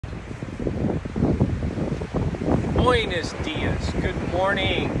Buenos dias, good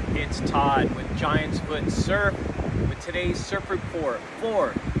morning. It's Todd with Giant's Foot Surf with today's surf report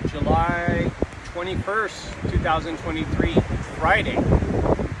for July 21st, 2023, Friday.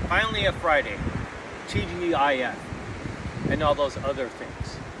 Finally a Friday. TGIF and all those other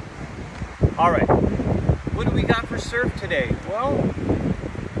things. Alright, what do we got for surf today? Well,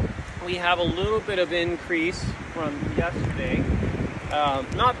 we have a little bit of increase from yesterday.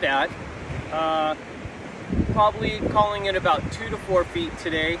 Not bad. Probably calling it about 2 to 4 feet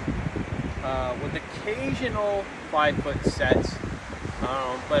today, with occasional 5-foot sets,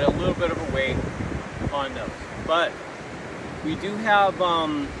 but a little bit of a wait on those. But we do have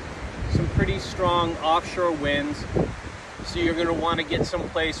some pretty strong offshore winds, so you're going to want to get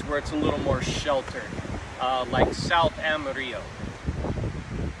someplace where it's a little more sheltered, like South Amarillo.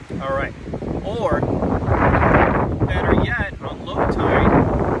 All right, or better yet, on low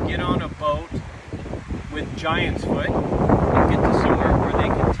tide, get on a boat with Giant's Foot and get to somewhere where they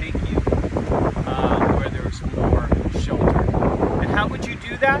can take you, where there's more shelter. And how would you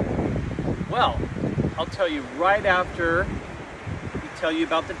do that? Well, I'll tell you right after we tell you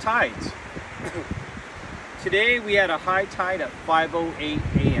about the tides. Today we had a high tide at 5:08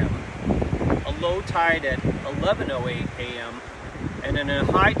 a.m., a low tide at 11:08 a.m., and then a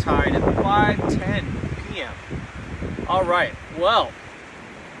high tide at 5:10 p.m. All right, well,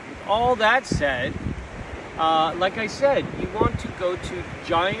 with all that said, like I said, you want to go to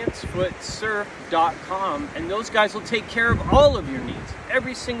giantsfootsurf.com, and those guys will take care of all of your needs,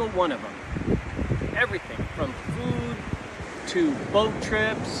 every single one of them. Everything from food to boat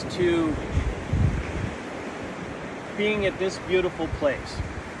trips to being at this beautiful place.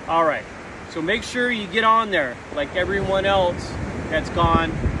 All right, so make sure you get on there like everyone else that's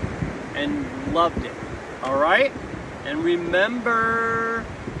gone and loved it. All right, and remember,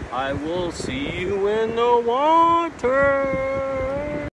 I will see you in the water.